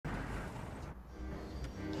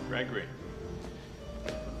agree.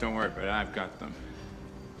 Don't worry, but I've got them.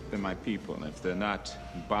 They're my people, and if they're not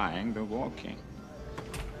buying, they're walking.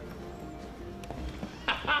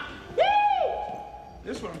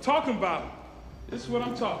 This is what I'm talking about. This is what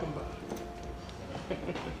I'm talking about.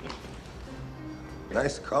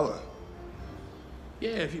 Nice color. Yeah,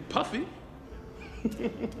 if you puffy.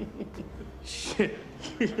 Shit.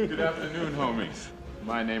 Good afternoon, homies.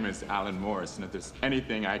 My name is Alan Morris, and if there's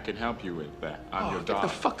anything I can help you with, I'm your dog. Get the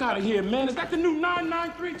fuck out of here, man. Is that the new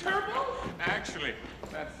 993 Turbo? Actually,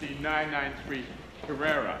 that's the 993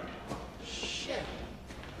 Carrera. Shit.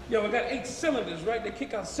 Yo, I got 8 cylinders, right? They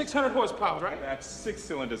kick out 600 horsepower, right? That's 6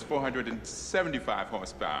 cylinders, 475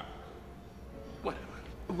 horsepower. What?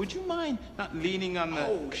 Would you mind not leaning on the...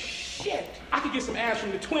 Oh, shit. I could get some ass from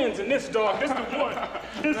the twins in this dog. This the one.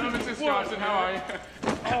 This Hello, is Mrs. the Johnson, one, how are man. you?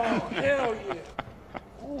 Oh, hell yeah.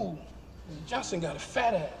 Ooh, Miss Johnson got a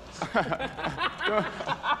fat ass.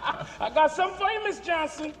 I got something for you, Miss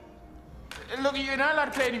Johnson. Look, you're not allowed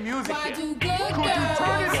to play any music Why here. do good Could you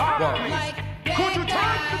turn it off, please? like Could you turn the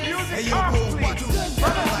bad music Hey, yo, off, bro, please? why do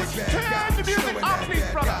Brother, would you turn the music off, please,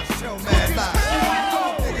 brother? Show mad live.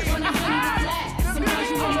 When the honey black, sometimes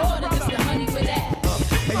you want more than just the honey with that.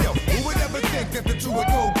 Hey, yo, who would ever think that the two would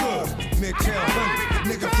go good? Midtown hungry,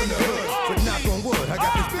 nigga from the hood. But knock on wood, I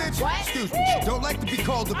got this bitch. What? Excuse me, she don't like to be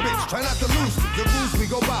called a bitch. Try not to lose it. The rules we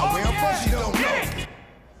go by, where I'm from, she don't know.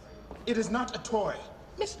 It is not a toy.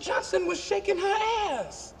 Miss Johnson was shaking her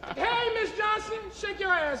ass. Hey, Miss Johnson, shake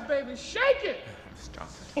your ass, baby. Shake it. Miss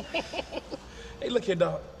Johnson. Hey, look here,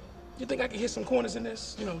 dog. You think I can hit some corners in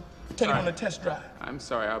this? You know, take it on a test drive. I'm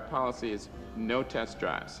sorry, our policy is no test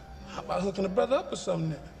drives. How about hooking a brother up or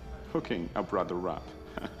something then? Hooking a brother up.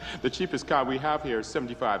 The cheapest car we have here is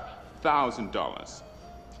 $75,000.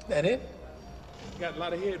 That it? Got a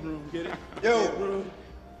lot of headroom, get it? Yo. Headroom.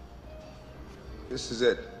 This is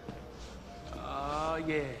it. Oh,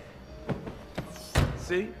 yeah.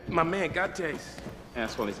 See? My man got taste.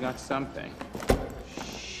 Asshole, he's got something.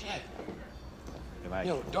 Shit. You like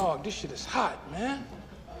Yo, dog, this shit is hot, man.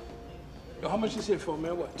 Yo, how much this here for,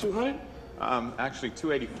 man? What, 200? Actually,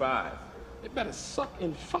 $285. They better suck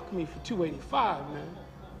and fuck me for 285, man.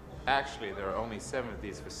 Actually, there are only 7 of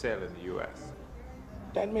these for sale in the U.S.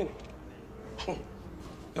 That many.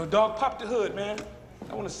 Yo, dog, pop the hood, man.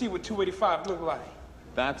 I want to see what 285 look like.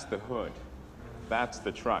 That's the hood. That's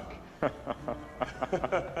the trunk. That's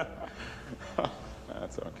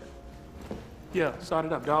okay. Yeah, start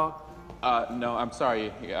it up, dog. No, I'm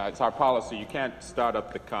sorry. It's our policy. You can't start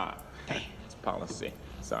up the car. Hey, it's policy.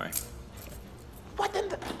 Sorry. What do you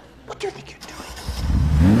think you're doing?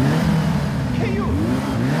 Hey, you!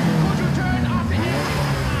 Could you turn off the engine?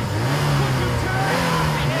 Could you turn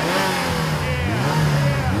off the engine?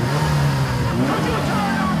 Could you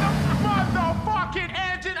turn off the motherfucking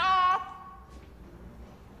engine off?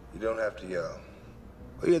 You don't have to yell.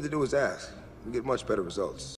 All you have to do is ask. You get much better results.